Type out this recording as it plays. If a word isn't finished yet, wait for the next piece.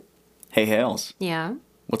Hey, Hales, Yeah.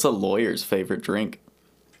 what's a lawyer's favorite drink?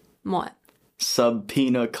 What? Sub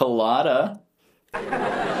pina colada.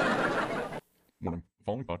 Warning. The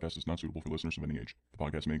following podcast is not suitable for listeners of any age. The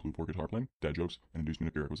podcast may include poor guitar playing, dad jokes, and inducement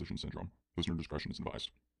of beer acquisition syndrome. Listener discretion is advised.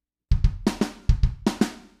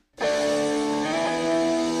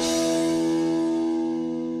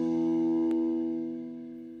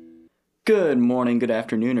 Good morning, good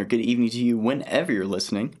afternoon, or good evening to you whenever you're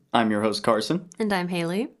listening. I'm your host, Carson, And I'm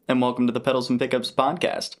Haley. and welcome to the Pedals and Pickups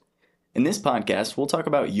podcast. In this podcast, we'll talk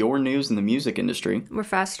about your news in the music industry, We're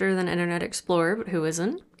faster than Internet Explorer, but who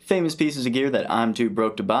isn't? famous pieces of gear that I'm too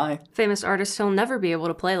broke to buy, Famous artists he'll never be able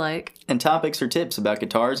to play like. and topics or tips about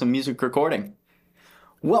guitars and music recording.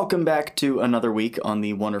 Welcome back to another week on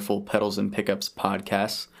the wonderful Pedals and Pickups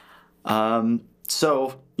podcast.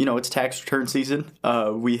 It's tax return season.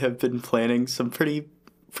 We have been planning some pretty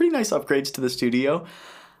nice upgrades to the studio.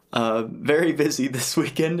 Very busy this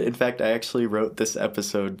weekend. In fact, I actually wrote this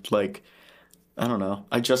episode,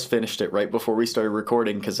 I just finished it right before we started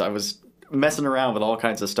recording because I was messing around with all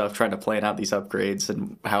kinds of stuff, trying to plan out these upgrades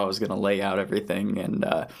and how I was going to lay out everything. And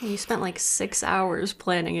You spent like 6 hours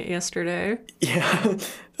planning it yesterday. yeah,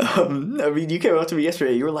 you came up to me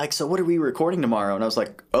yesterday. You were like, "So what are we recording tomorrow?" And I was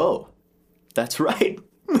like, "Oh, that's right.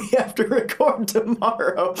 We have to record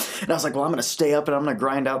tomorrow." And I was like, "Well, I'm going to stay up and I'm going to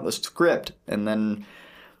grind out the script." And then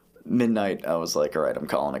midnight, I was like, "All right, I'm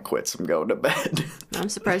calling it quits. I'm going to bed." I'm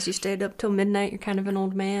surprised you stayed up till midnight. You're kind of an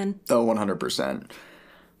old man. Oh, 100%.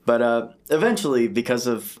 But eventually, because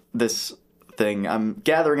of this thing, I'm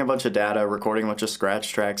gathering a bunch of data, recording a bunch of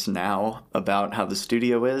scratch tracks now about how the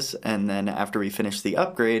studio is, and then after we finish the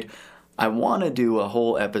upgrade, I want to do a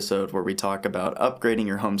whole episode where we talk about upgrading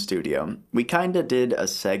your home studio. We kind of did a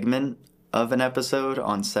segment of an episode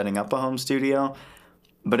on setting up a home studio,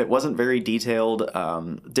 but it wasn't very detailed,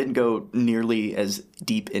 didn't go nearly as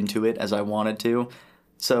deep into it as I wanted to.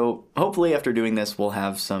 So hopefully after doing this, we'll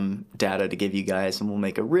have some data to give you guys, and we'll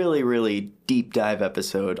make a really, really deep dive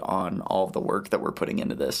episode on all of the work that we're putting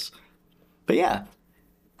into this. But yeah,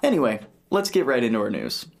 anyway, let's get right into our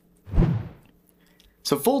news.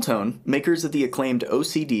 So Full Tone, makers of the acclaimed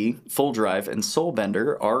OCD, Full Drive, and Soul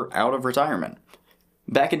Bender, are out of retirement.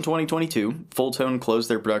 Back in 2022, Full Tone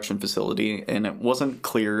closed their production facility, and it wasn't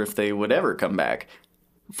clear if they would ever come back.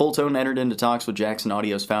 Full Tone entered into talks with Jackson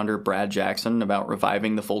Audio's founder, Brad Jackson, about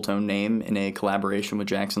reviving the Full Tone name in a collaboration with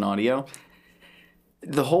Jackson Audio.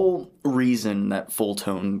 The whole reason that Full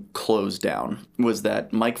Tone closed down was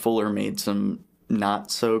that Mike Fuller made some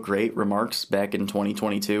not-so-great remarks back in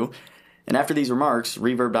 2022, and after these remarks,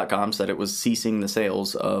 Reverb.com said it was ceasing the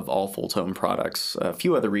sales of all Full Tone products. A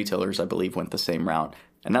few other retailers, I believe, went the same route.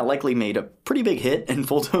 And that likely made a pretty big hit in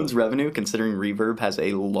Full Tone's revenue, considering Reverb has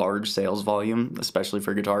a large sales volume, especially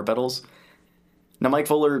for guitar pedals. Now, Mike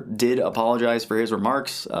Fuller did apologize for his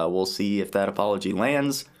remarks. We'll see if that apology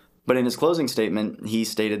lands. But in his closing statement, he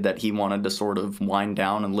stated that he wanted to sort of wind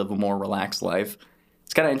down and live a more relaxed life.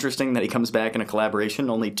 It's kind of interesting that he comes back in a collaboration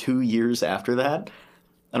only 2 years after that.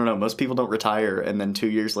 I don't know, most people don't retire, and then 2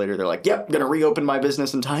 years later they're like, "Yep, gonna reopen my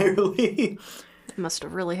business entirely." It must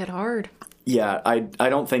have really hit hard. Yeah, I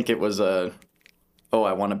don't think it was I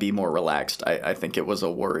want to be more relaxed. I think it was a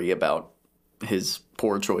worry about his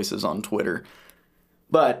poor choices on Twitter.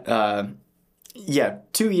 But,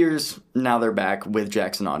 2 years, now they're back with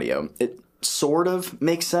Jackson Audio. It sort of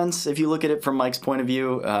makes sense if you look at it from Mike's point of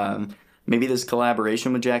view. Maybe this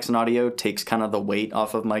collaboration with Jackson Audio takes kind of the weight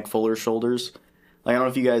off of Mike Fuller's shoulders. Like, I don't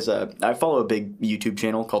know if you guys, I follow a big YouTube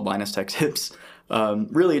channel called Linus Tech Tips.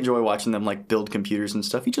 Really enjoy watching them build computers and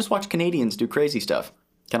stuff. You just watch Canadians do crazy stuff.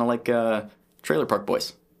 Kind of like Trailer Park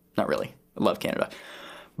Boys. Not really. I love Canada.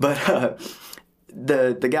 But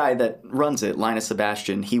the guy that runs it, Linus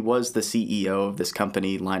Sebastian, he was the CEO of this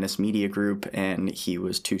company, Linus Media Group, and he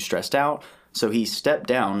was too stressed out. So he stepped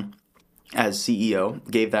down as CEO,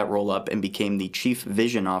 gave that role up, and became the Chief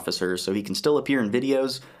Vision Officer so he can still appear in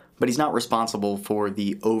videos, but he's not responsible for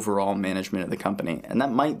the overall management of the company. And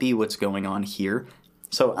that might be what's going on here.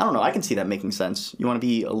 So, I don't know, I can see that making sense. You want to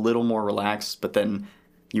be a little more relaxed, but then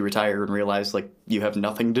you retire and realize, you have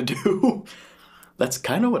nothing to do. That's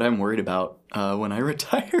kind of what I'm worried about when I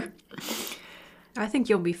retire. I think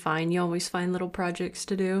you'll be fine. You always find little projects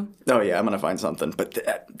to do. Oh, yeah, I'm going to find something. But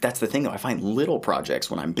that's the thing, though. I find little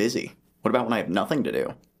projects when I'm busy. What about when I have nothing to do?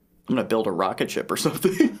 I'm going to build a rocket ship or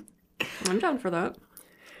something. I'm down for that.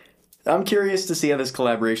 I'm curious to see how this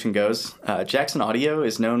collaboration goes. Jackson Audio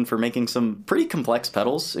is known for making some pretty complex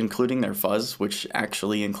pedals, including their fuzz, which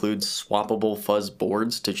actually includes swappable fuzz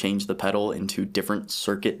boards to change the pedal into different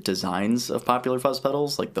circuit designs of popular fuzz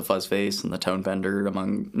pedals, like the fuzz face and the tone bender,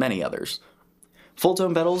 among many others.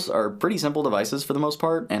 Full-tone pedals are pretty simple devices for the most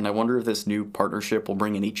part, and I wonder if this new partnership will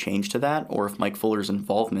bring any change to that, or if Mike Fuller's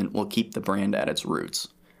involvement will keep the brand at its roots.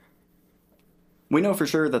 We know for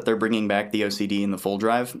sure that they're bringing back the OCD and the full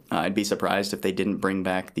drive. I'd be surprised if they didn't bring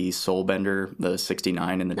back the Soul Bender, the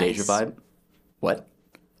 69, and the Deja Vibe. What?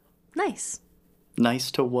 Nice.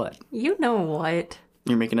 Nice to what? You know what?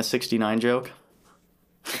 You're making a 69 joke?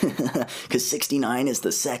 Because 69 is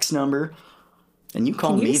the sex number? And you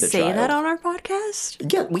call Can me you the say child. that on our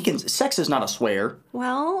podcast? Yeah, we can. Sex is not a swear.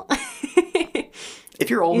 Well, If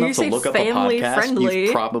you're old You enough to say look up a family podcast, friendly.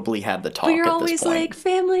 you've probably had the talk but you're at always this point. like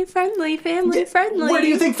family friendly, family friendly. Where do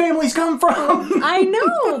you think families come from? I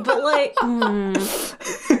know, but like,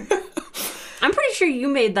 I'm pretty sure you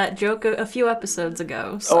made that joke a few episodes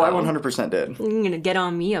ago. So Oh, I 100% did. you're gonna get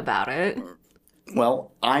on me about it.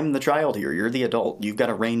 Well, I'm the child here. You're the adult. You've got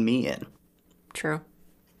to rein me in. True.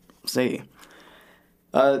 See.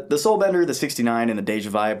 The Soul Bender, the 69, and the Deja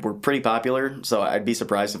Vibe were pretty popular, so I'd be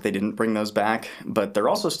surprised if they didn't bring those back. But they're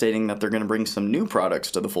also stating that they're going to bring some new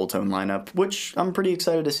products to the full tone lineup, which I'm pretty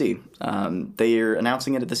excited to see. They're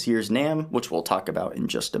announcing it at this year's NAMM, which we'll talk about in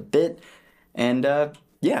just a bit. And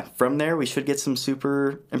yeah, from there we should get some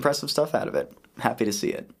super impressive stuff out of it. Happy to see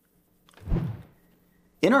it.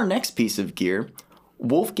 In our next piece of gear,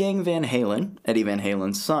 Wolfgang Van Halen, Eddie Van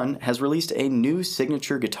Halen's son, has released a new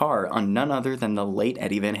signature guitar on none other than the late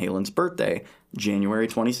Eddie Van Halen's birthday, January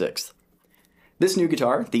 26th. This new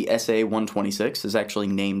guitar, the SA-126, is actually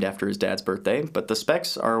named after his dad's birthday, but the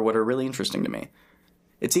specs are what are really interesting to me.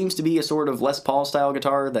 It seems to be a sort of Les Paul style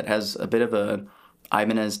guitar that has a bit of a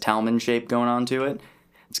Ibanez Talman shape going on to it.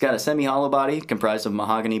 It's got a semi-hollow body comprised of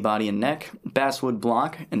mahogany body and neck, basswood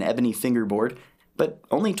block, an ebony fingerboard, but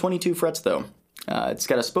only 22 frets though. It's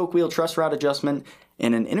got a spoke wheel truss rod adjustment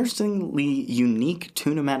and an interestingly unique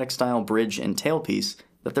Tune-O-Matic style bridge and tailpiece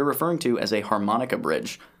that they're referring to as a harmonica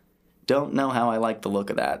bridge. Don't know how I like the look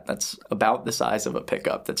of that. That's about the size of a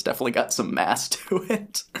pickup. That's definitely got some mass to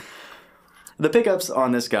it. The pickups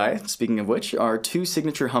on this guy, speaking of which, are two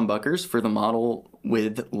signature humbuckers for the model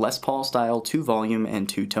with Les Paul style 2-volume and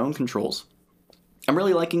 2-tone controls. I'm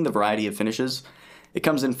really liking the variety of finishes. It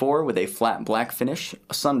comes in 4 with a flat black finish,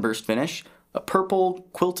 a sunburst finish, a purple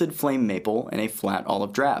quilted flame maple, and a flat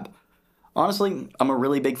olive drab. Honestly, I'm a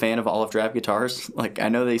really big fan of olive drab guitars. Like, I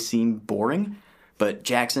know they seem boring, but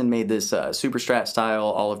Jackson made this Super Strat style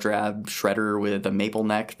olive drab shredder with a maple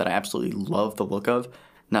neck that I absolutely love the look of.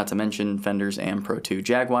 Not to mention Fender's Am Pro 2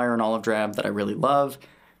 Jaguar and olive drab that I really love.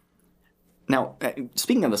 Now,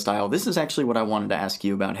 speaking of the style, this is actually what I wanted to ask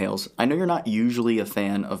you about, Hales. I know you're not usually a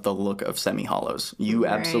fan of the look of semi-hollows. You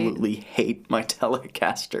Right. absolutely hate my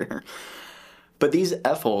Telecaster. But these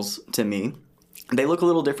F-holes, to me, they look a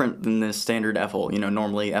little different than this standard F-hole. You know,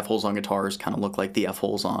 normally F-holes on guitars kind of look like the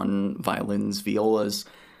F-holes on violins, violas.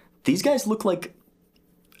 These guys look like,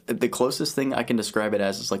 the closest thing I can describe it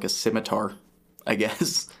as is like a scimitar, I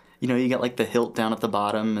guess. You know, you got like the hilt down at the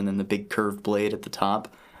bottom and then the big curved blade at the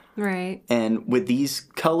top. Right. And with these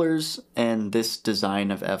colors and this design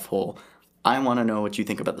of F-hole, I want to know what you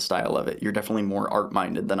think about the style of it. You're definitely more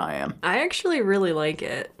art-minded than I am. I actually really like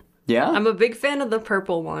it. Yeah? I'm a big fan of the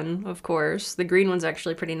purple one, of course. The green one's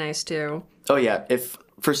actually pretty nice too. Oh yeah, if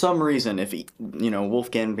for some reason, if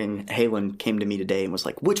Wolfgang Van Halen came to me today and was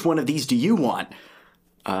like, which one of these do you want?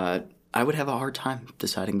 I would have a hard time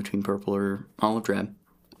deciding between purple or olive drab.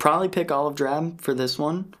 Probably pick olive drab for this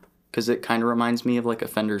one, because it kind of reminds me of like a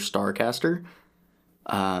Fender Starcaster.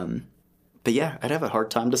 But yeah, I'd have a hard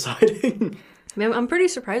time deciding. Man, I'm pretty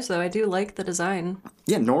surprised though. I do like the design.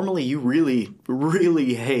 Yeah, normally you really,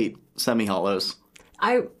 really hate semi-hollows.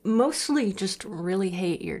 I mostly just really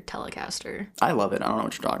hate your Telecaster. I love it. I don't know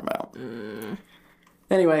what you're talking about.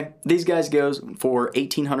 Anyway, these guys goes for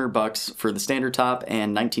 $1,800 for the standard top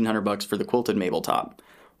and $1,900 for the quilted maple top.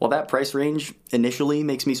 While that price range initially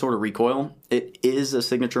makes me sort of recoil, it is a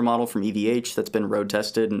signature model from EVH that's been road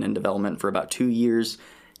tested and in development for about 2 years.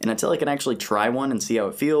 And until I can actually try one and see how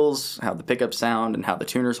it feels, how the pickups sound, and how the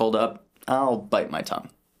tuners hold up, I'll bite my tongue.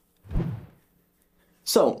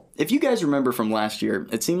 So, if you guys remember from last year,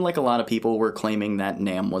 it seemed like a lot of people were claiming that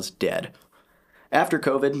NAMM was dead. After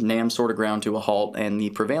COVID, NAMM sort of ground to a halt, and the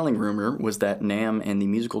prevailing rumor was that NAMM and the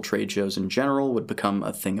musical trade shows in general would become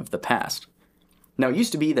a thing of the past. Now, it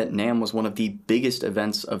used to be that NAMM was one of the biggest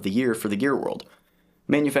events of the year for the gear world.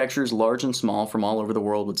 Manufacturers large and small from all over the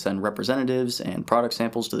world would send representatives and product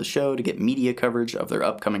samples to the show to get media coverage of their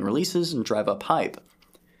upcoming releases and drive up hype.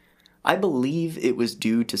 I believe it was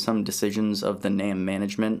due to some decisions of the NAMM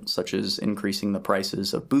management, such as increasing the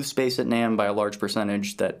prices of booth space at NAMM by a large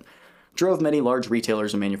percentage, that drove many large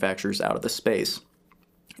retailers and manufacturers out of the space.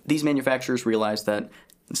 These manufacturers realized that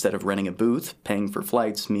instead of renting a booth, paying for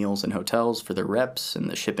flights, meals, and hotels for their reps, and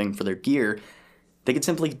the shipping for their gear, they could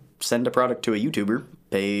simply send a product to a YouTuber,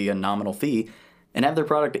 pay a nominal fee, and have their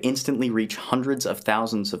product instantly reach hundreds of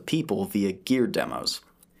thousands of people via gear demos.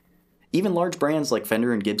 Even large brands like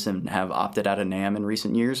Fender and Gibson have opted out of NAMM in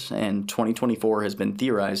recent years, and 2024 has been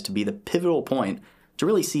theorized to be the pivotal point to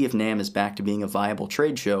really see if NAMM is back to being a viable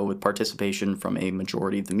trade show with participation from a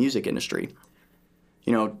majority of the music industry.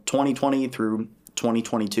 2020 through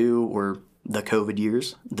 2022 were the COVID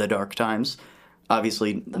years, the dark times.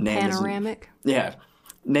 Obviously, The NAMM panoramic.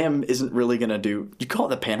 NAMM isn't really going to do... You call it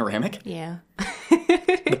the panoramic? Yeah.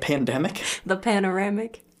 The pandemic? The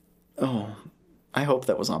panoramic. Oh, I hope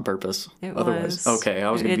that was on purpose. It Otherwise, was. okay,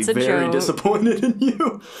 I was going It's to be a very joke. disappointed in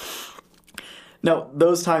you. No,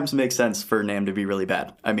 those times make sense for NAMM to be really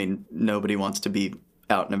bad. I mean, nobody wants to be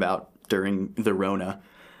out and about during the Rona.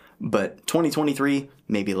 But 2023,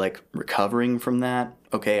 maybe like recovering from that.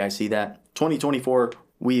 Okay, I see that. 2024,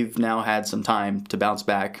 we've now had some time to bounce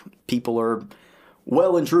back. People are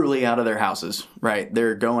well and truly out of their houses, right?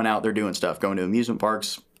 They're going out, they're doing stuff, going to amusement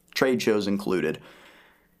parks, trade shows included.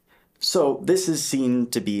 So this is seen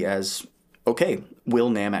to be as, okay,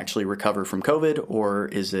 will NAMM actually recover from COVID, or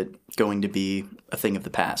is it going to be a thing of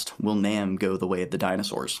the past? Will NAMM go the way of the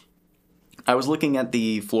dinosaurs? I was looking at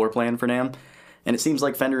the floor plan for NAMM, and it seems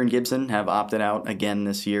like Fender and Gibson have opted out again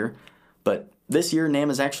this year. But this year, NAMM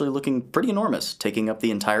is actually looking pretty enormous, taking up the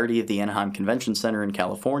entirety of the Anaheim Convention Center in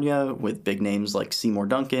California, with big names like Seymour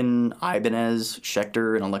Duncan, Ibanez,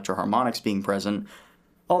 Schecter, and Electro Harmonix being present.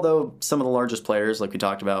 Although some of the largest players, like we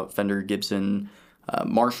talked about, Fender, Gibson,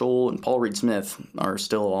 Marshall, and Paul Reed Smith, are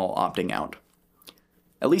still all opting out.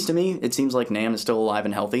 At least to me, it seems like NAMM is still alive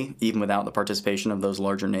and healthy, even without the participation of those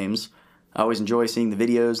larger names. I always enjoy seeing the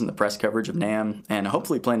videos and the press coverage of NAMM, and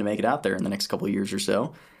hopefully plan to make it out there in the next couple of years or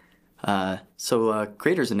so. So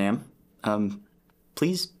creators of NAMM,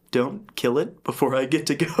 please don't kill it before I get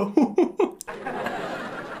to go.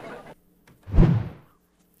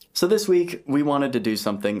 So this week, we wanted to do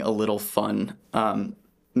something a little fun,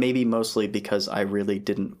 maybe mostly because I really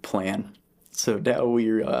didn't plan. So now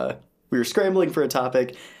we were scrambling for a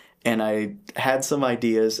topic, and I had some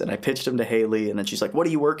ideas, and I pitched them to Haley, and then she's like, "What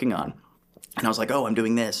are you working on?" And I was like, "Oh, I'm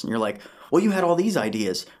doing this." And you're like, "Well, you had all these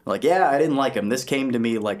ideas." I'm like, "Yeah, I didn't like them. This came to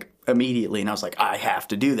me like immediately," and I was like, "I have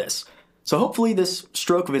to do this." So hopefully this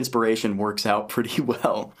stroke of inspiration works out pretty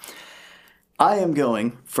well. I am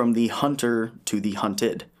going from the hunter to the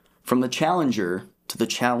hunted, from the challenger to the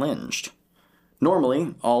challenged.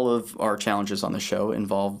 Normally, all of our challenges on the show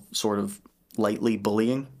involve sort of lightly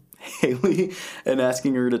bullying Haley and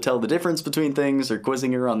asking her to tell the difference between things or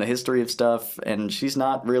quizzing her on the history of stuff, and she's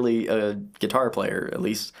not really a guitar player, at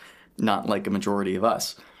least not like a majority of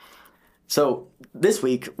us. So this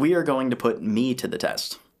week, we are going to put me to the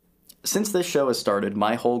test. Since this show has started,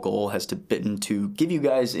 my whole goal has been to give you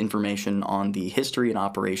guys information on the history and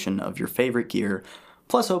operation of your favorite gear,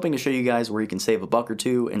 plus hoping to show you guys where you can save a buck or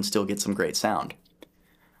two and still get some great sound.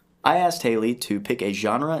 I asked Haley to pick a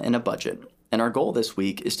genre and a budget, and our goal this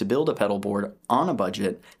week is to build a pedal board on a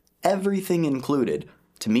budget, everything included,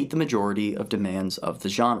 to meet the majority of demands of the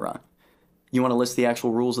genre. You want to list the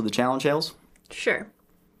actual rules of the challenge, Hales? Sure.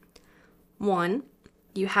 1,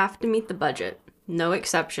 you have to meet the budget. No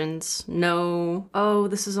exceptions. No, oh,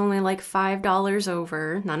 this is only like $5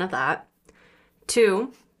 over. None of that.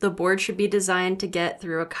 2, the board should be designed to get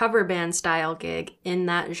through a cover band style gig in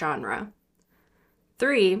that genre.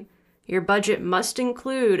 3, your budget must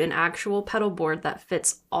include an actual pedal board that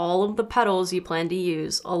fits all of the pedals you plan to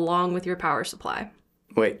use along with your power supply.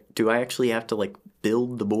 Wait, do I actually have to,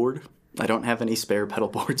 build the board? I don't have any spare pedal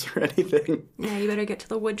boards or anything. Yeah, you better get to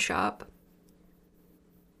the wood shop.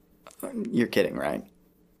 You're kidding, right?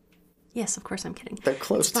 Yes, of course I'm kidding. They're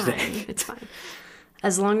close It's today. fine. It's fine.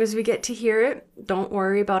 As long as we get to hear it, don't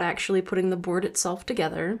worry about actually putting the board itself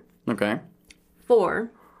together. Okay.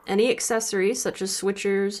 4, any accessories such as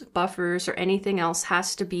switchers, buffers, or anything else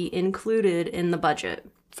has to be included in the budget.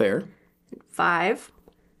 Fair. 5,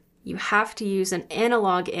 you have to use an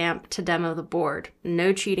analog amp to demo the board.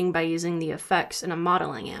 No cheating by using the effects in a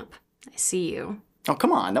modeling amp. I see you. Oh,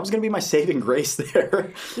 come on. That was going to be my saving grace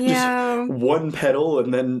there. Yeah. Just one pedal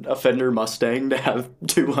and then a Fender Mustang to have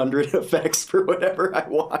 200 effects for whatever I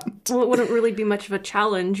want. Well, it wouldn't really be much of a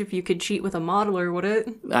challenge if you could cheat with a modeler, would it?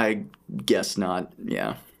 I guess not,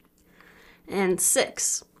 yeah. And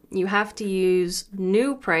 6, you have to use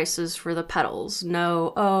new prices for the pedals.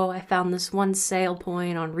 No, oh, I found this one sale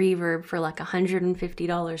point on Reverb for like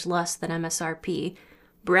 $150 less than MSRP.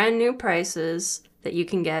 Brand new prices that you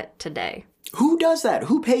can get today. Who does that?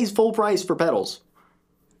 Who pays full price for pedals?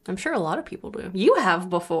 I'm sure a lot of people do. You have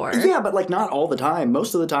before. Yeah, but like not all the time.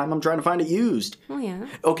 Most of the time I'm trying to find it used. Oh, yeah.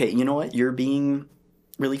 Okay, you know what? You're being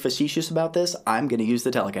really facetious about this. I'm going to use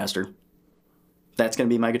the Telecaster. That's going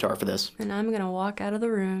to be my guitar for this. And I'm going to walk out of the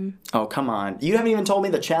room. Oh, come on. You haven't even told me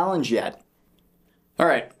the challenge yet. All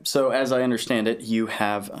right, so as I understand it, you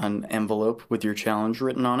have an envelope with your challenge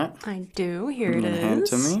written on it. I do. Here it is. Hand it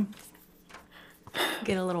to me.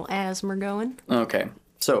 Get a little asthma going. Okay,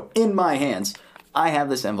 so in my hands, I have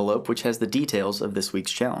this envelope which has the details of this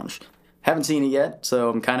week's challenge. Haven't seen it yet, so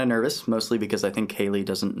I'm kind of nervous, mostly because I think Haley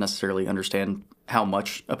doesn't necessarily understand how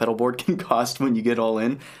much a pedal board can cost when you get all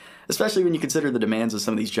in, especially when you consider the demands of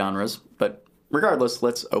some of these genres. But regardless,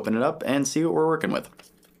 let's open it up and see what we're working with.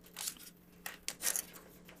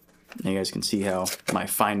 You guys can see how my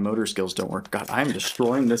fine motor skills don't work. God, I'm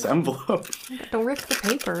destroying this envelope. Don't rip the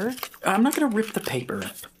paper. I'm not going to rip the paper.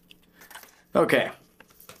 Okay.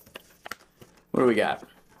 What do we got?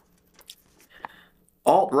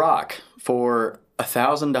 Alt rock for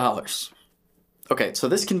 $1,000. Okay, so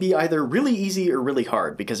this can be either really easy or really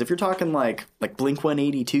hard, because if you're talking like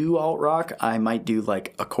Blink-182 alt rock, I might do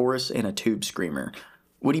like a chorus and a tube screamer.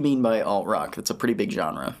 What do you mean by alt rock? That's a pretty big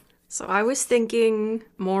genre. So I was thinking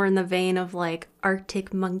more in the vein of like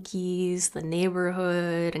Arctic Monkeys, The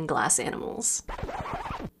Neighborhood, and Glass Animals.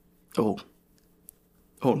 Oh.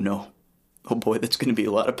 Oh no. Oh boy, that's going to be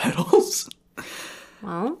a lot of pedals.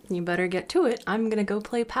 Well, you better get to it. I'm gonna go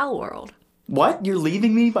play Palworld. What? You're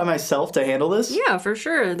leaving me by myself to handle this? Yeah, for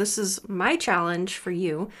sure. This is my challenge for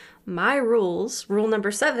you. My rules. Rule number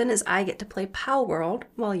 7 is I get to play Palworld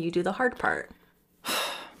while you do the hard part.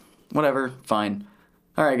 Whatever, fine.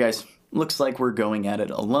 Alright guys, looks like we're going at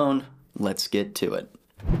it alone. Let's get to it.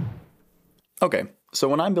 Okay, so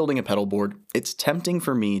when I'm building a pedal board, it's tempting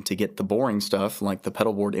for me to get the boring stuff, like the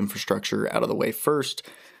pedal board infrastructure, out of the way first.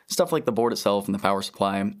 Stuff like the board itself and the power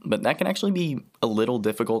supply, but that can actually be a little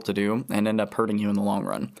difficult to do and end up hurting you in the long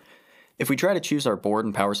run. If we try to choose our board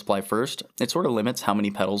and power supply first, it sort of limits how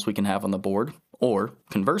many pedals we can have on the board, or,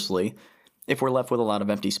 conversely, if we're left with a lot of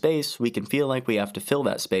empty space, we can feel like we have to fill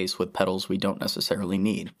that space with pedals we don't necessarily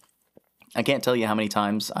need. I can't tell you how many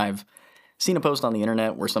times I've seen a post on the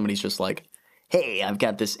internet where somebody's just like, hey, I've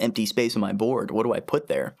got this empty space on my board, what do I put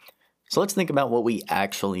there? So let's think about what we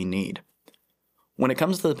actually need. When it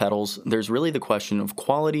comes to the pedals, there's really the question of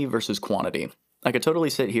quality versus quantity. I could totally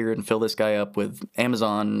sit here and fill this guy up with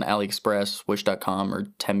Amazon, AliExpress, Wish.com, or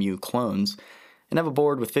Temu clones, and have a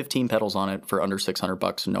board with 15 pedals on it for under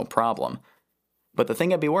 $600, no problem. But the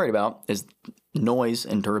thing I'd be worried about is noise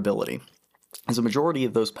and durability. As a majority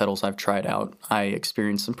of those pedals I've tried out, I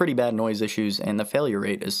experienced some pretty bad noise issues and the failure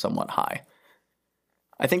rate is somewhat high.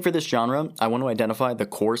 I think for this genre, I want to identify the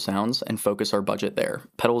core sounds and focus our budget there,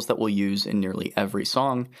 pedals that we'll use in nearly every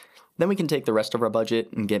song. Then we can take the rest of our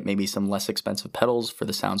budget and get maybe some less expensive pedals for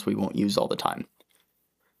the sounds we won't use all the time.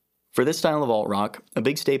 For this style of alt rock, a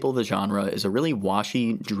big staple of the genre is a really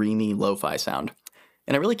washy, dreamy lo-fi sound.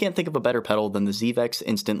 And I really can't think of a better pedal than the Zvex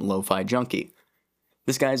Instant Lo-Fi Junkie.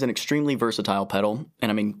 This guy is an extremely versatile pedal,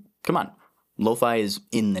 and I mean, come on, lo-fi is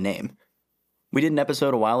in the name. We did an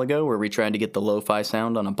episode a while ago where we tried to get the lo-fi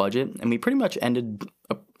sound on a budget, and we pretty much ended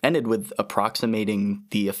with approximating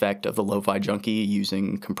the effect of the Lo-Fi Junkie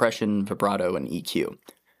using compression, vibrato, and EQ.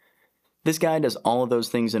 This guy does all of those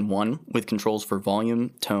things in one, with controls for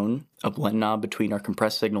volume, tone, a blend knob between our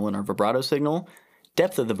compressed signal and our vibrato signal,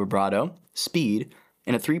 depth of the vibrato, speed,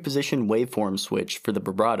 and a 3-position waveform switch for the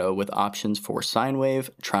vibrato with options for sine wave,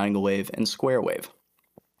 triangle wave, and square wave.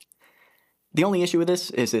 The only issue with this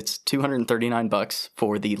is it's $239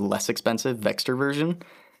 for the less expensive Vexter version.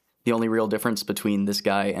 The only real difference between this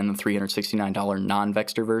guy and the $369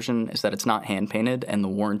 non-Vexter version is that it's not hand-painted and the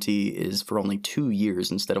warranty is for only 2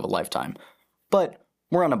 years instead of a lifetime. But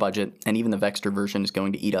we're on a budget, and even the Vexter version is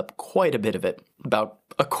going to eat up quite a bit of it, about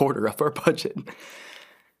a quarter of our budget.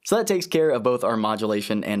 So that takes care of both our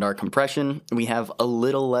modulation and our compression. We have a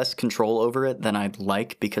little less control over it than I'd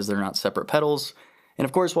like because they're not separate pedals. And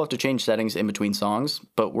of course we'll have to change settings in between songs,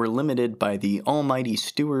 but we're limited by the almighty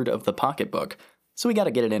steward of the pocketbook, so we gotta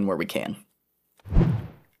get it in where we can.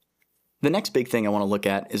 The next big thing I want to look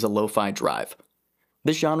at is a lo-fi drive.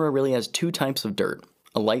 This genre really has 2 types of dirt.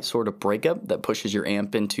 A light sort of breakup that pushes your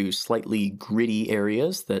amp into slightly gritty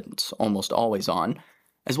areas that's almost always on,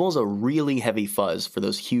 as well as a really heavy fuzz for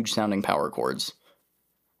those huge sounding power chords.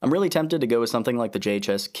 I'm really tempted to go with something like the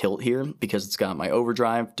JHS Kilt here because it's got my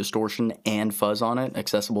overdrive, distortion, and fuzz on it,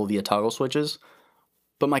 accessible via toggle switches.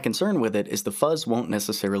 But my concern with it is the fuzz won't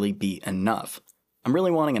necessarily be enough. I'm really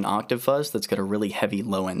wanting an octave fuzz that's got a really heavy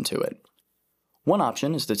low end to it. One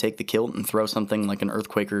option is to take the kilt and throw something like an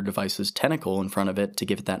Earthquaker device's tentacle in front of it to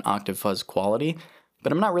give it that octave fuzz quality,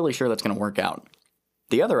 but I'm not really sure that's going to work out.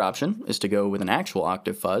 The other option is to go with an actual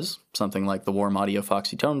octave fuzz, something like the Warm Audio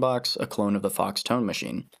Foxy Tone Box, a clone of the Fox Tone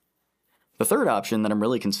Machine. The third option that I'm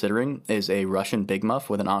really considering is a Russian Big Muff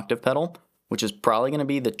with an octave pedal, which is probably going to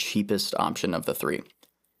be the cheapest option of the three.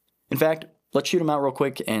 In fact, let's shoot them out real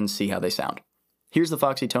quick and see how they sound. Here's the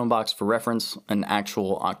Foxy Tone Box for reference, an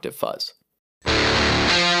actual octave fuzz.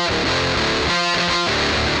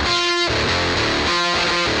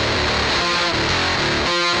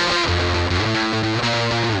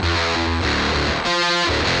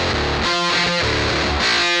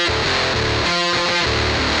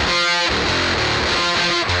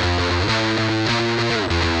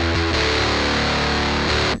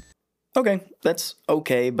 Okay, that's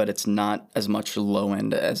okay, but it's not as much low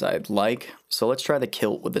end as I'd like, so let's try the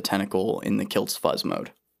kilt with the tentacle in the kilt's fuzz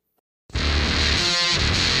mode.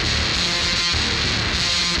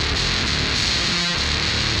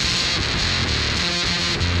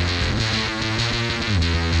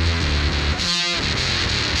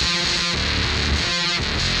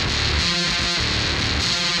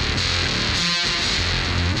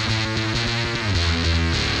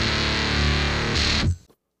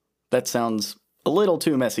 That sounds a little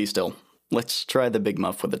too messy still. Let's try the Big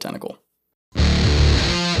Muff with the tentacle.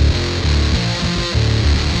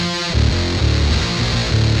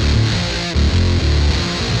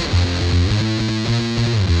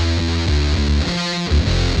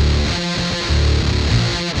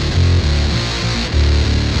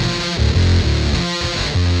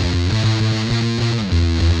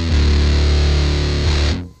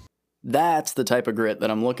 That's the type of grit that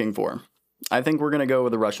I'm looking for. I think we're going to go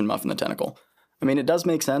with the Russian Muff and the tentacle. I mean, it does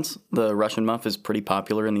make sense. The Russian Muff is pretty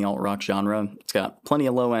popular in the alt-rock genre. It's got plenty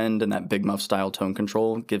of low end, and that Big Muff style tone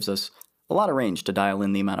control gives us a lot of range to dial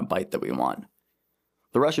in the amount of bite that we want.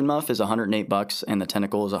 The Russian Muff is $108 and the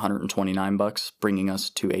tentacle is $129, bringing us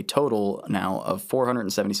to a total now of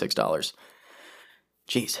 $476.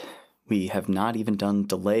 Jeez, we have not even done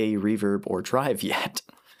delay, reverb, or drive yet.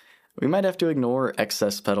 We might have to ignore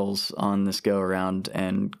excess pedals on this go around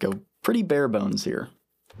and go pretty bare bones here.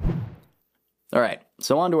 Alright,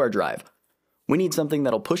 so on to our drive. We need something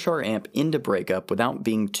that'll push our amp into breakup without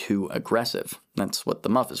being too aggressive. That's what the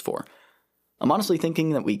muff is for. I'm honestly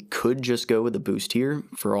thinking that we could just go with a boost here.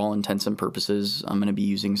 For all intents and purposes, I'm going to be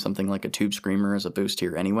using something like a Tube Screamer as a boost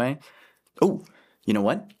here anyway. Oh, you know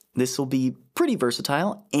what? This will be pretty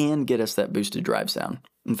versatile and get us that boosted drive sound.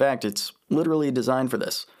 In fact, it's literally designed for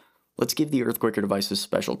this. Let's give the Earthquaker Device's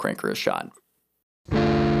special cranker a shot.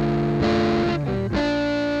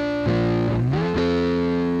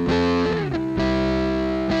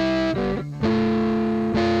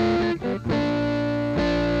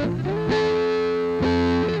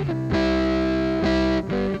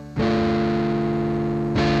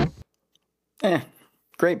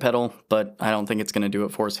 Great pedal, but I don't think it's going to do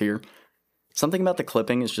it for us here. Something about the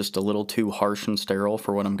clipping is just a little too harsh and sterile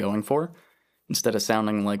for what I'm going for. Instead of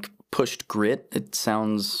sounding like pushed grit, it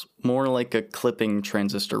sounds more like a clipping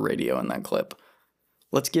transistor radio in that clip.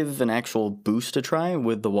 Let's give an actual boost a try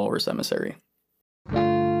with the Walrus Emissary.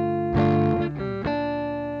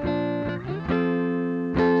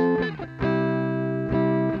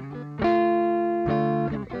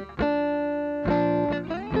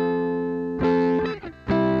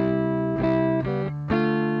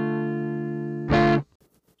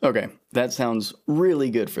 Okay, that sounds really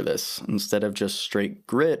good for this. Instead of just straight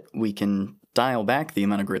grit, we can dial back the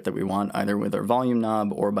amount of grit that we want, either with our volume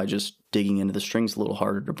knob or by just digging into the strings a little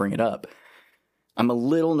harder to bring it up. I'm a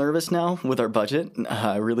little nervous now with our budget.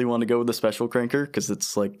 I really want to go with the special cranker because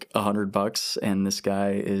it's like $100 and this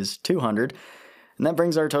guy is $200. And that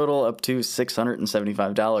brings our total up to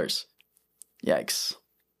 $675. Yikes.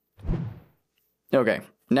 Okay,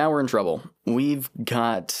 now we're in trouble. We've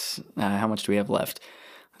got, how much do we have left?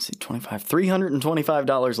 See,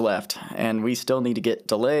 $325 left, and we still need to get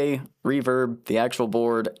delay, reverb, the actual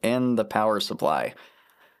board, and the power supply.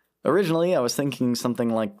 Originally, I was thinking something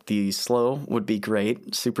like the slow would be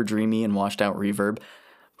great, super dreamy and washed out reverb,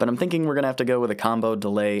 but I'm thinking we're going to have to go with a combo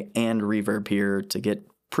delay and reverb here to get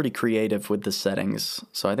pretty creative with the settings,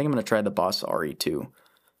 so I think I'm going to try the Boss RE2.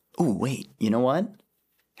 Ooh, wait, you know what?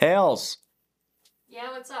 Hales! Yeah,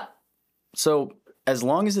 what's up? So, as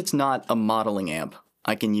long as it's not a modeling amp,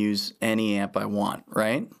 I can use any amp I want,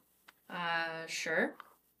 right? Sure.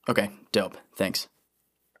 Okay, dope. Thanks.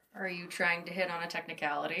 Are you trying to hit on a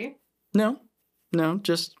technicality? No,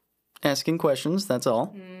 just asking questions, that's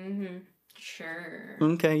all. Mm-hmm. Sure.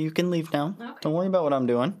 Okay, you can leave now. Okay. Don't worry about what I'm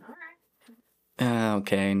doing. All right.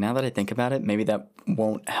 Okay, now that I think about it, maybe that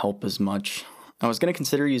won't help as much. I was going to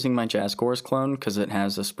consider using my Jazz Chorus clone because it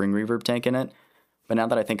has a spring reverb tank in it, but now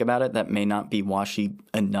that I think about it, that may not be washy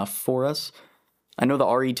enough for us. I know the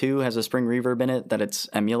RE2 has a spring reverb in it that it's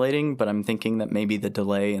emulating, but I'm thinking that maybe the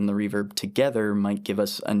delay and the reverb together might give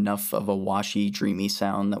us enough of a washy, dreamy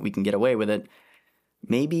sound that we can get away with it.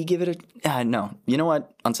 Maybe give it a... no. You know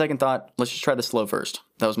what? On second thought, let's just try the slow first.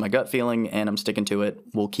 That was my gut feeling, and I'm sticking to it.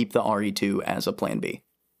 We'll keep the RE2 as a plan B.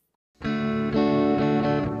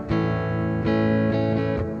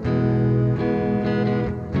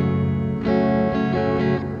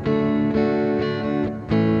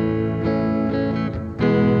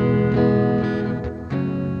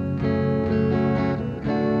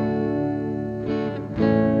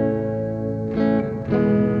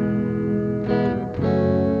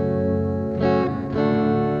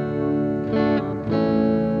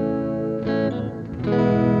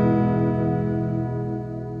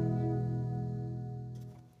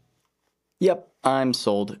 Yep, I'm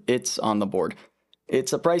sold. It's on the board.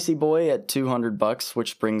 It's a pricey boy at $200,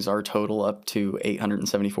 which brings our total up to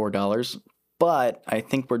 $874, but I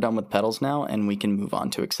think we're done with pedals now and we can move on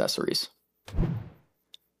to accessories.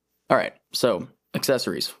 Alright, so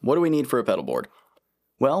accessories. What do we need for a pedal board?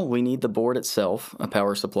 Well, we need the board itself, a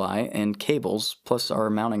power supply, and cables, plus our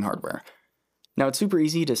mounting hardware. Now, it's super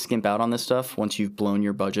easy to skimp out on this stuff once you've blown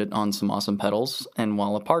your budget on some awesome pedals, and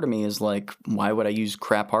while a part of me is like, why would I use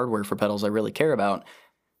crap hardware for pedals I really care about?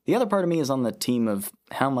 The other part of me is on the team of,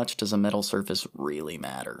 how much does a metal surface really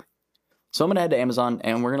matter? So I'm going to head to Amazon,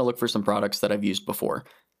 and we're going to look for some products that I've used before.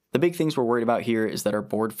 The big things we're worried about here is that our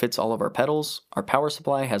board fits all of our pedals, our power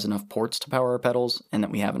supply has enough ports to power our pedals, and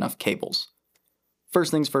that we have enough cables.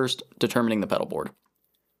 First things first, determining the pedal board.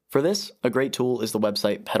 For this, a great tool is the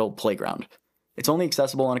website Pedal Playground. It's only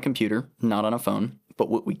accessible on a computer, not on a phone, but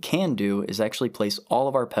what we can do is actually place all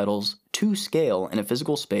of our pedals to scale in a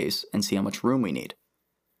physical space and see how much room we need.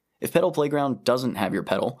 If Pedal Playground doesn't have your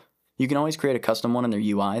pedal, you can always create a custom one in their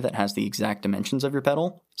UI that has the exact dimensions of your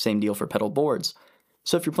pedal, same deal for pedal boards.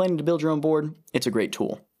 So if you're planning to build your own board, it's a great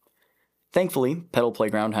tool. Thankfully, Pedal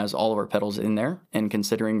Playground has all of our pedals in there, and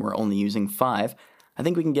considering we're only using 5, I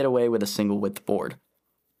think we can get away with a single width board.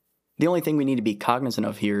 The only thing we need to be cognizant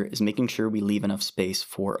of here is making sure we leave enough space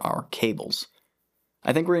for our cables.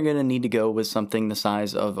 I think we're going to need to go with something the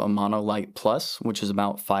size of a Monolight Plus, which is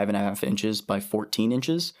about 5.5 inches by 14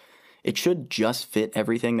 inches. It should just fit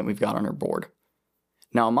everything that we've got on our board.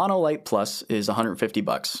 Now, a Monolight Plus is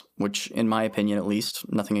 $150, which, in my opinion at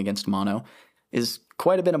least, nothing against mono, is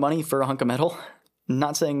quite a bit of money for a hunk of metal.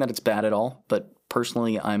 Not saying that it's bad at all, but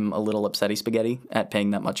personally I'm a little upsetty spaghetti at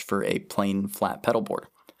paying that much for a plain flat pedal board.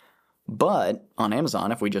 But on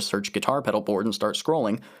Amazon, if we just search guitar pedal board and start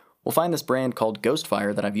scrolling, we'll find this brand called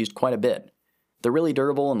Ghostfire that I've used quite a bit. They're really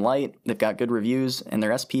durable and light, they've got good reviews, and their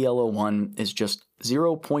SPL01 is just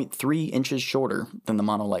 0.3 inches shorter than the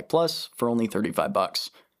Monolight Plus for only $35.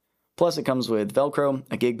 Plus it comes with Velcro,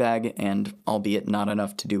 a gig bag, and, albeit not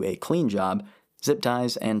enough to do a clean job, zip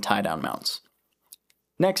ties and tie-down mounts.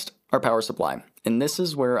 Next, our power supply, and this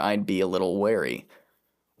is where I'd be a little wary.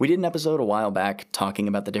 We did an episode a while back talking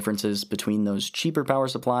about the differences between those cheaper power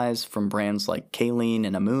supplies from brands like Kaleen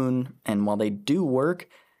and Amoon, and while they do work,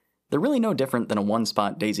 they're really no different than a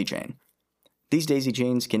one-spot daisy chain. These daisy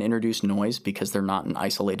chains can introduce noise because they're not an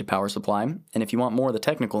isolated power supply, and if you want more of the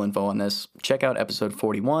technical info on this, check out episode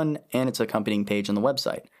 41 and its accompanying page on the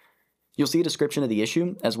website. You'll see a description of the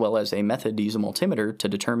issue, as well as a method to use a multimeter to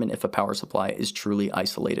determine if a power supply is truly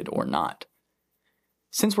isolated or not.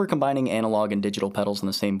 Since we're combining analog and digital pedals on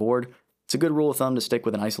the same board, it's a good rule of thumb to stick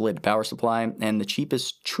with an isolated power supply, and the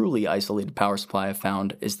cheapest truly isolated power supply I've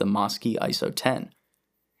found is the Mosky ISO 10.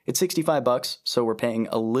 It's $65, so we're paying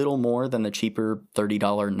a little more than the cheaper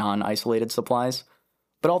 $30 non-isolated supplies,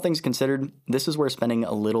 but all things considered, this is where spending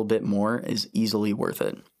a little bit more is easily worth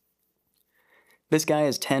it. This guy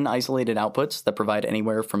has 10 isolated outputs that provide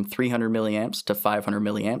anywhere from 300 milliamps to 500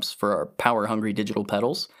 milliamps for our power-hungry digital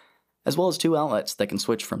pedals, as well as 2 outlets that can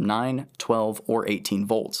switch from 9, 12, or 18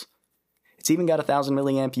 volts. It's even got a 1000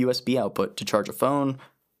 milliamp USB output to charge a phone,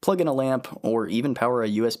 plug in a lamp, or even power a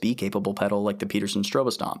USB-capable pedal like the Peterson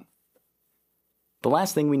Strobostomp. The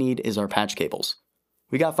last thing we need is our patch cables.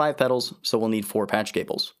 We got 5 pedals, so we'll need 4 patch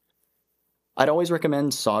cables. I'd always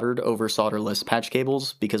recommend soldered over solderless patch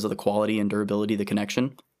cables because of the quality and durability of the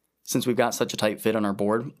connection. Since we've got such a tight fit on our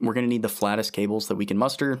board, we're going to need the flattest cables that we can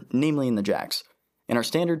muster, namely in the jacks, and our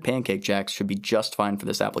standard pancake jacks should be just fine for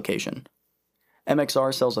this application.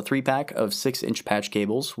 MXR sells a 3-pack of 6-inch patch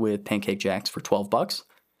cables with pancake jacks for $12.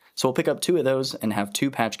 So we'll pick up 2 of those and have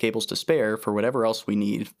 2 patch cables to spare for whatever else we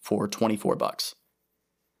need for $24.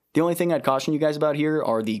 The only thing I'd caution you guys about here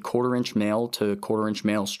are the 1/4-inch male to 1/4-inch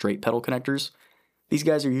male straight pedal connectors. These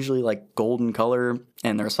guys are usually like golden color,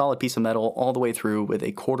 and they're a solid piece of metal all the way through with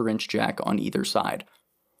a 1/4-inch jack on either side.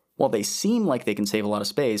 While they seem like they can save a lot of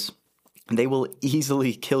space, they will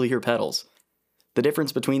easily kill your pedals. The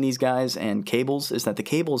difference between these guys and cables is that the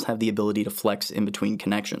cables have the ability to flex in between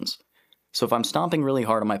connections. So if I'm stomping really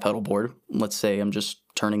hard on my pedal board, let's say I'm just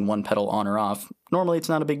turning one pedal on or off, normally it's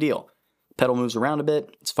not a big deal. Pedal moves around a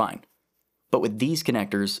bit, it's fine. But with these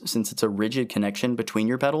connectors, since it's a rigid connection between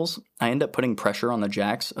your pedals, I end up putting pressure on the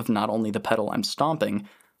jacks of not only the pedal I'm stomping,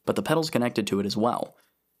 but the pedals connected to it as well.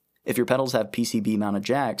 If your pedals have PCB mounted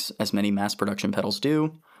jacks, as many mass production pedals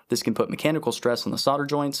do, this can put mechanical stress on the solder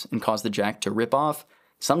joints and cause the jack to rip off,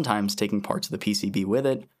 sometimes taking parts of the PCB with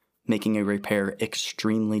it, making a repair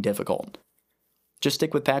extremely difficult. Just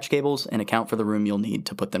stick with patch cables and account for the room you'll need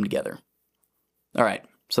to put them together. Alright,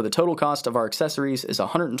 so the total cost of our accessories is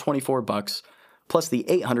 $124, plus the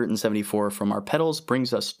 $874 from our pedals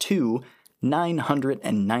brings us to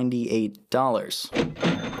 $998.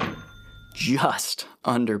 Just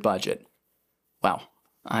under budget. Wow,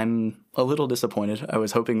 I'm a little disappointed. I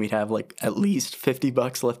was hoping we'd have like at least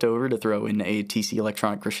 $50 left over to throw in a TC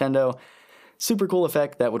Electronic Crescendo. Super cool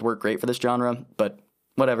effect that would work great for this genre, but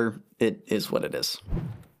whatever, it is what it is.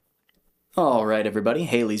 Alright everybody,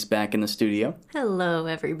 Haley's back in the studio. Hello,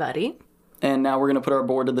 everybody. And now we're going to put our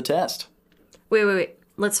board to the test. Wait.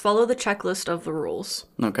 Let's follow the checklist of the rules.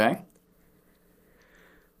 Okay.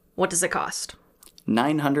 What does it cost?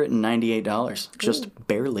 $998, just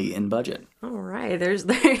barely in budget. All right,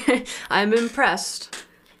 I'm impressed,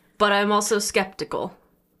 but I'm also skeptical.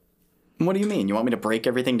 What do you mean? You want me to break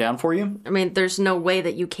everything down for you? I mean, there's no way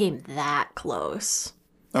that you came that close.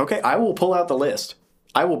 Okay, I will pull out the list.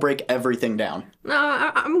 I will break everything down.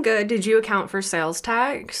 No, I'm good. Did you account for sales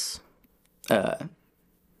tax?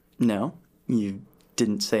 No. You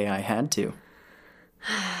didn't say I had to.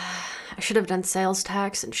 I should have done sales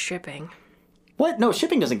tax and shipping. What? No,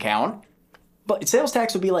 shipping doesn't count. But sales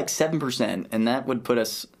tax would be like 7%, and that would put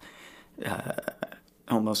us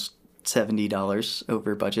almost $70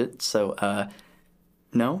 over budget. So,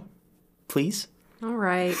 no, please. All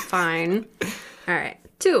right, fine. All right.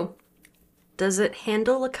 2. Does it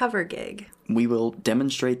handle a cover gig? We will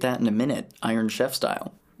demonstrate that in a minute, Iron Chef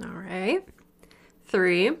style. All right.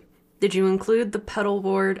 3. Did you include the pedal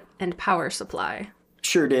board and power supply?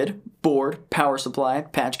 Sure did. Board, power supply,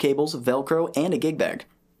 patch cables, Velcro, and a gig bag.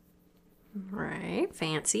 Right.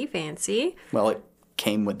 Fancy. Well, it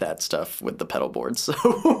came with that stuff with the pedal board, so...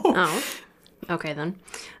 Oh. Okay, then.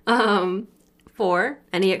 4.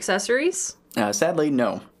 Any accessories? Sadly,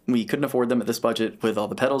 no. We couldn't afford them at this budget with all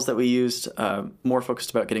the pedals that we used. More focused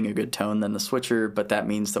about getting a good tone than the switcher, but that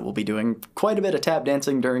means that we'll be doing quite a bit of tap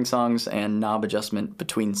dancing during songs and knob adjustment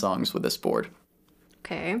between songs with this board.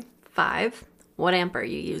 Okay. 5. What amp are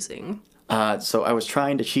you using? So I was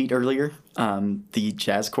trying to cheat earlier. The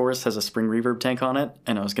Jazz Chorus has a spring reverb tank on it,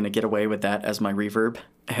 and I was going to get away with that as my reverb,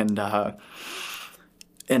 and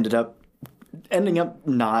ending up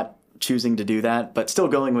not choosing to do that, but still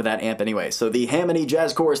going with that amp anyway. So the Hamony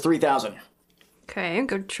Jazz Chorus 3000. Okay,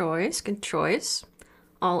 good choice.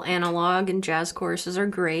 All analog and jazz choruses are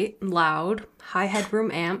great, loud, high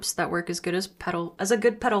headroom amps that work as a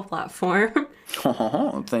good pedal platform.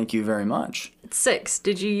 Oh, thank you very much. 6.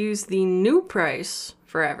 Did you use the new price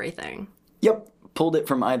for everything? Yep, pulled it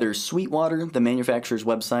from either Sweetwater, the manufacturer's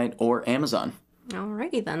website, or Amazon.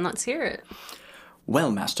 Alrighty then, let's hear it.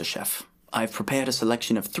 Well, Master Chef, I've prepared a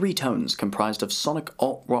selection of 3 tones comprised of sonic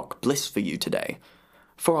alt-rock bliss for you today.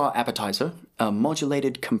 For our appetizer, a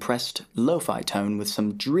modulated, compressed, lo-fi tone with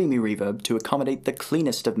some dreamy reverb to accommodate the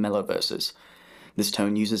cleanest of mellow verses. This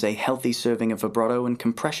tone uses a healthy serving of vibrato and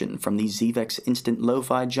compression from the Zvex Instant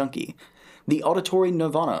Lo-Fi Junkie, the auditory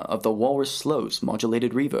nirvana of the Walrus Slows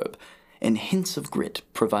modulated reverb, and hints of grit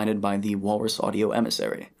provided by the Walrus Audio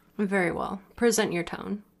Emissary. Very well. Present your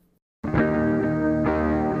tone.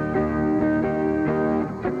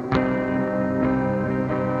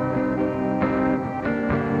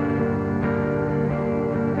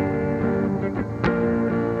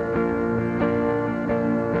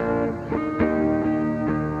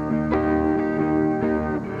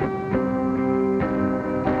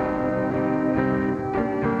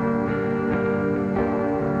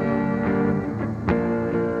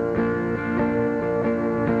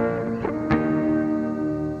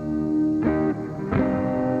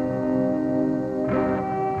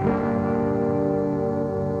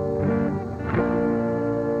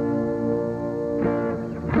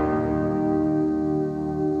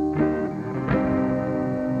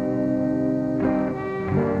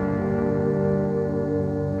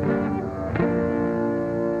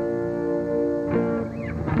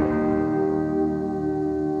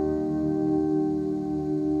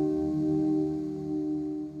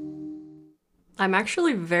 I'm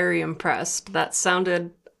actually very impressed. That sounded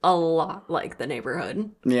a lot like the neighborhood.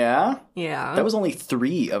 Yeah? Yeah. That was only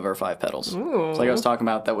 3 of our 5 pedals. Ooh. So like I was talking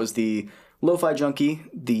about, that was the Lo-Fi Junkie,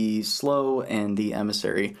 the Slow, and the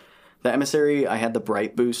Emissary. The Emissary, I had the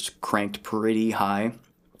bright boost cranked pretty high.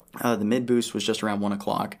 The mid boost was just around 1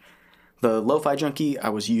 o'clock. The Lo-Fi Junkie, I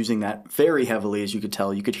was using that very heavily, as you could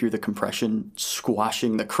tell. You could hear the compression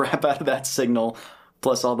squashing the crap out of that signal,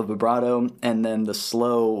 plus all the vibrato. And then the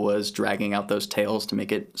Slow was dragging out those tails to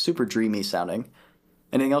make it super dreamy sounding.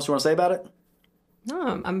 Anything else you want to say about it?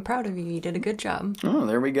 No, I'm proud of you. You did a good job. Oh,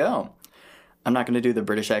 there we go. I'm not going to do the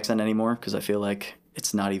British accent anymore because I feel like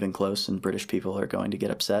it's not even close and British people are going to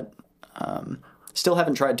get upset. Still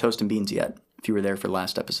haven't tried toast and beans yet, if you were there for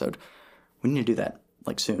last episode. We need to do that,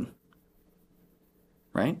 like, soon.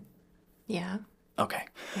 Right? Yeah. Okay.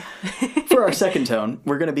 For our second tone,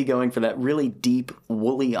 we're going to be going for that really deep,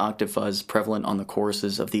 woolly octave fuzz prevalent on the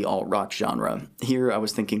choruses of the alt-rock genre. Here I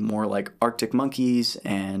was thinking more like Arctic Monkeys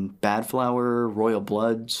and Bad Flower, Royal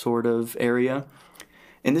Blood sort of area.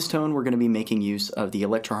 In this tone, we're going to be making use of the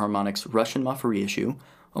Electro-Harmonix Russian muff reissue,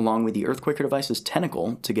 along with the Earthquaker Device's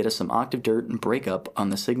Tentacle to get us some octave dirt and breakup on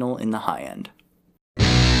the signal in the high end.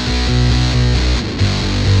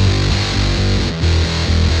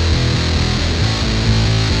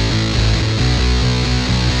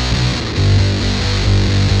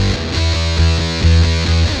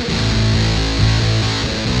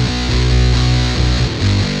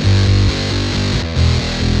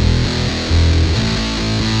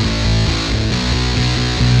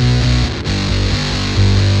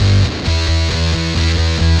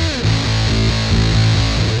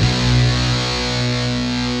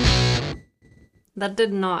 That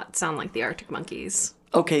did not sound like the Arctic Monkeys.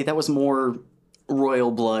 Okay, that was more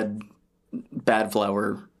Royal Blood, Bad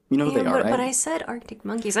Flower. You know who they are, right? But I said Arctic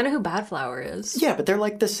Monkeys. I know who Bad Flower is. Yeah, but they're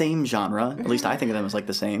like the same genre. At least I think of them as like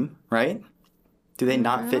the same, right? Do they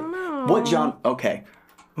not fit? What genre? Okay.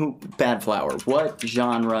 Bad Flower. What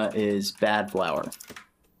genre is Bad Flower?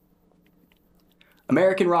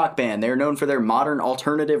 American rock band. They are known for their modern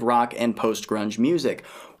alternative rock and post-grunge music.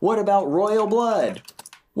 What about Royal Blood?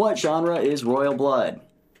 What genre is Royal Blood?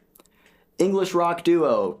 English rock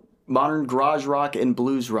duo. Modern garage rock and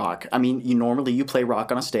blues rock. I mean, you play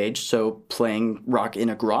rock on a stage, so playing rock in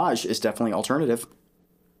a garage is definitely alternative.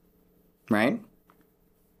 Right?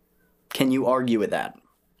 Can you argue with that?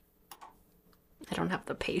 I don't have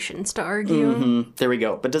the patience to argue. There we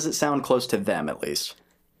go. But does it sound close to them, at least?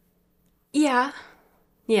 Yeah.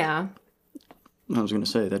 Yeah. I was going to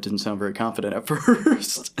say, that didn't sound very confident at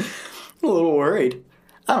first. I'm a little worried.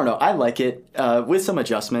 I don't know. I like it. With some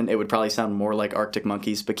adjustment, it would probably sound more like Arctic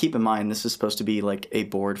Monkeys, but keep in mind, this is supposed to be like a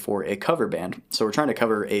board for a cover band. So we're trying to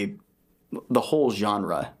cover the whole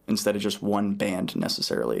genre instead of just one band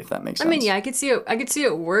necessarily, if that makes sense. I mean, yeah, I could see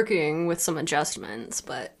it working with some adjustments,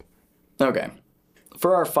 but... Okay.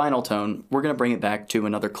 For our final tone, we're going to bring it back to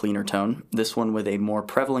another cleaner tone, this one with a more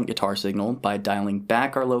prevalent guitar signal by dialing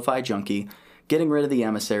back our Lo-Fi Junkie, getting rid of the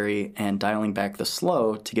Emissary, and dialing back the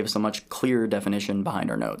Slow to give us a much clearer definition behind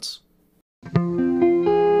our notes.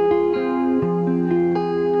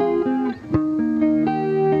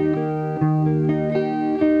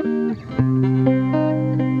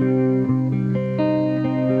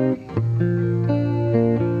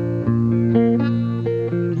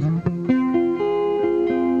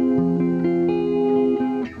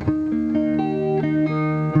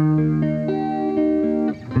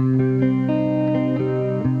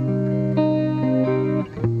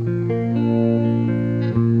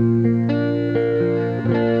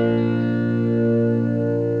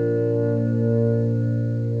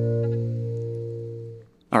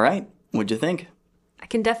 What'd you think? I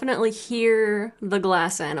can definitely hear the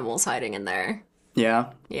glass animals hiding in there.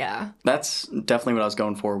 Yeah? Yeah. That's definitely what I was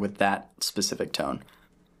going for with that specific tone.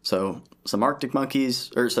 So, some Arctic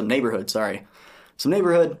Monkeys, or some Neighborhood, sorry. Some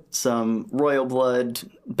Neighborhood, some Royal Blood,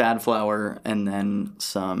 Bad Flower, and then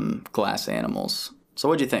some glass animals. So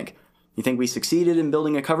what'd you think? You think we succeeded in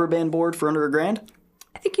building a cover band board for under $1,000?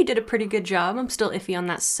 I think you did a pretty good job. I'm still iffy on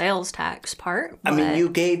that sales tax part. I mean, you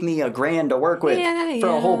gave me $1,000 to work with for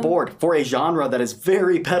a whole board for a genre that is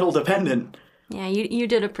very pedal dependent. Yeah, you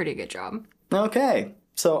did a pretty good job. Okay.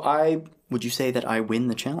 So would you say that I win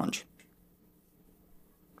the challenge?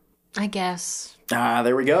 I guess.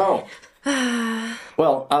 There we go.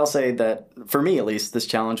 Well, I'll say that, for me at least, this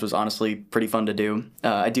challenge was honestly pretty fun to do.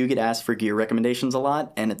 I do get asked for gear recommendations a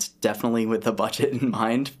lot, and it's definitely with a budget in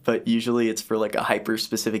mind, but usually it's for like a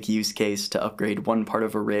hyper-specific use case to upgrade one part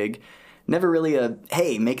of a rig. Never really a,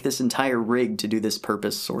 hey, make this entire rig to do this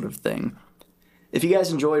purpose sort of thing. If you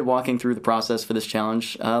guys enjoyed walking through the process for this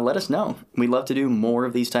challenge, let us know. We'd love to do more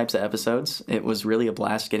of these types of episodes. It was really a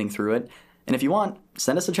blast getting through it. And if you want,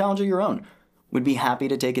 send us a challenge of your own. We'd be happy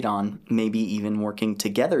to take it on, maybe even working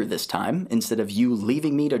together this time, instead of you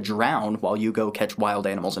leaving me to drown while you go catch wild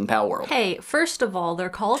animals in Pal World. Hey, first of all, they're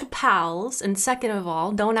called pals, and second of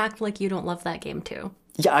all, don't act like you don't love that game too.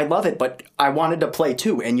 Yeah, I love it, but I wanted to play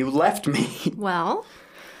too, and you left me. Well...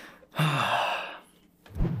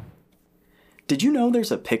 Did you know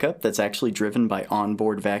there's a pickup that's actually driven by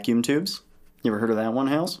onboard vacuum tubes? You ever heard of that one,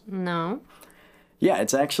 Hales? No. Yeah,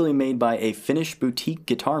 it's actually made by a Finnish boutique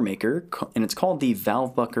guitar maker, and it's called the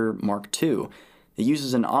Valvebucker Mark II. It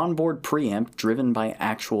uses an onboard preamp driven by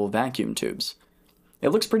actual vacuum tubes. It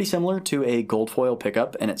looks pretty similar to a gold foil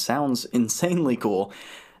pickup, and it sounds insanely cool.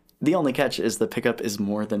 The only catch is the pickup is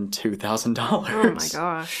more than $2,000. Oh my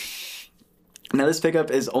gosh. Now, this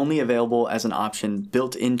pickup is only available as an option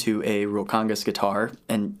built into a Rokangas guitar,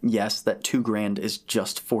 and yes, that $2,000 is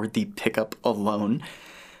just for the pickup alone.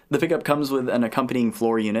 The pickup comes with an accompanying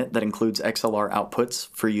floor unit that includes XLR outputs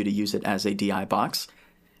for you to use it as a DI box.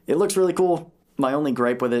 It looks really cool. My only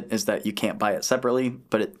gripe with it is that you can't buy it separately,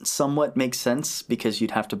 but it somewhat makes sense because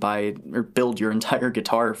you'd have to buy or build your entire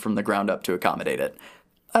guitar from the ground up to accommodate it.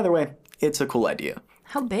 Either way, it's a cool idea.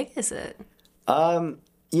 How big is it?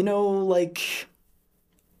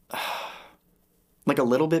 Like a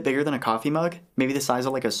little bit bigger than a coffee mug, maybe the size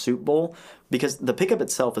of like a soup bowl, because the pickup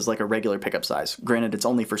itself is like a regular pickup size. Granted, it's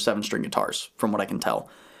only for 7-string guitars, from what I can tell.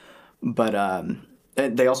 But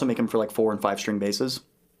they also make them for like 4 and 5-string basses.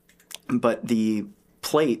 But the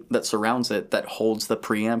plate that surrounds it, that holds the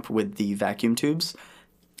preamp with the vacuum tubes,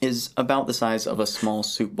 is about the size of a small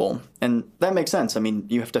soup bowl. And that makes sense. I mean,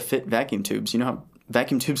 you have to fit vacuum tubes. You know how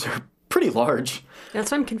vacuum tubes are pretty large.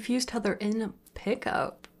 That's why I'm confused how they're in a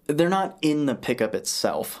pickup. They're not in the pickup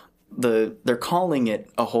itself. They're calling it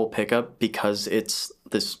a whole pickup because it's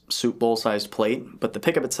this soup bowl sized plate, but the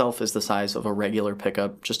pickup itself is the size of a regular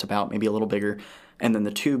pickup, just about, maybe a little bigger, and then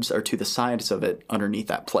the tubes are to the sides of it underneath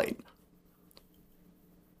that plate.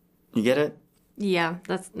 You get it? Yeah,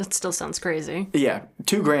 that still sounds crazy. Yeah,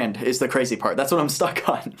 $2,000 is the crazy part. That's what I'm stuck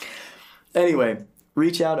on. Anyway,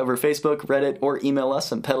 reach out over Facebook, Reddit, or email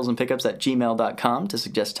us at pedalsandpickups@gmail.com to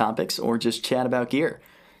suggest topics or just chat about gear.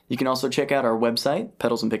 You can also check out our website,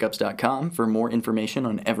 pedalsandpickups.com, for more information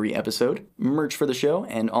on every episode, merch for the show,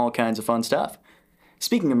 and all kinds of fun stuff.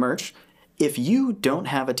 Speaking of merch, if you don't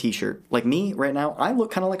have a t-shirt, like me right now, I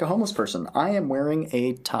look kind of like a homeless person. I am wearing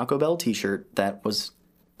a Taco Bell t-shirt that was,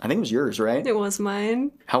 I think it was yours, right? It was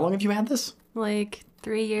mine. How long have you had this? Like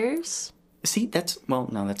 3 years? See, that's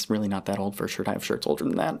really not that old for a shirt. I have shirts older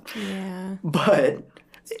than that. Yeah. But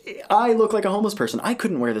I look like a homeless person. I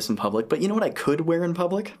couldn't wear this in public, but you know what I could wear in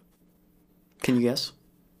public? Can you guess?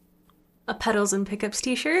 A Pedals and Pickups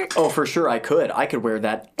t-shirt? Oh, for sure I could. I could wear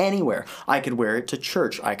that anywhere. I could wear it to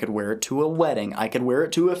church. I could wear it to a wedding. I could wear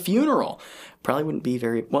it to a funeral. Probably wouldn't be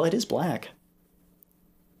very... Well, it is black.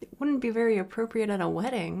 It wouldn't be very appropriate at a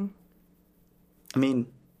wedding. I mean,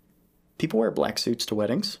 people wear black suits to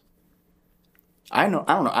weddings. I don't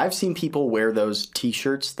know. I've seen people wear those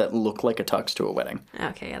t-shirts that look like a tux to a wedding.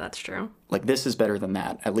 Okay, yeah, that's true. Like, this is better than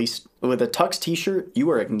that. At least with a tux t-shirt, you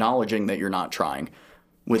are acknowledging that you're not trying.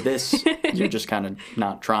 With this, you're just kind of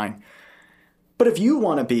not trying. But if you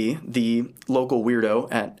want to be the local weirdo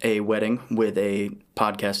at a wedding with a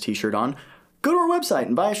podcast t-shirt on, go to our website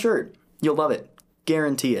and buy a shirt. You'll love it.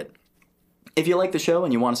 Guarantee it. If you like the show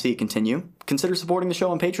and you want to see it continue, consider supporting the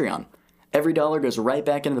show on Patreon. Every dollar goes right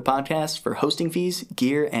back into the podcast for hosting fees,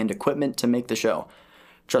 gear, and equipment to make the show.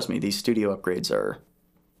 Trust me, these studio upgrades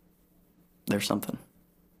they're something.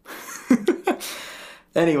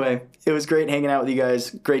 Anyway, it was great hanging out with you guys.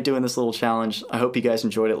 Great doing this little challenge. I hope you guys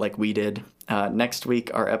enjoyed it like we did. Next week,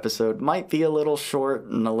 our episode might be a little short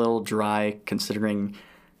and a little dry, considering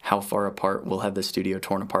how far apart we'll have the studio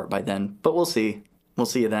torn apart by then. But we'll see. We'll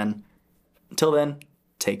see you then. Until then,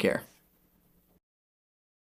 take care.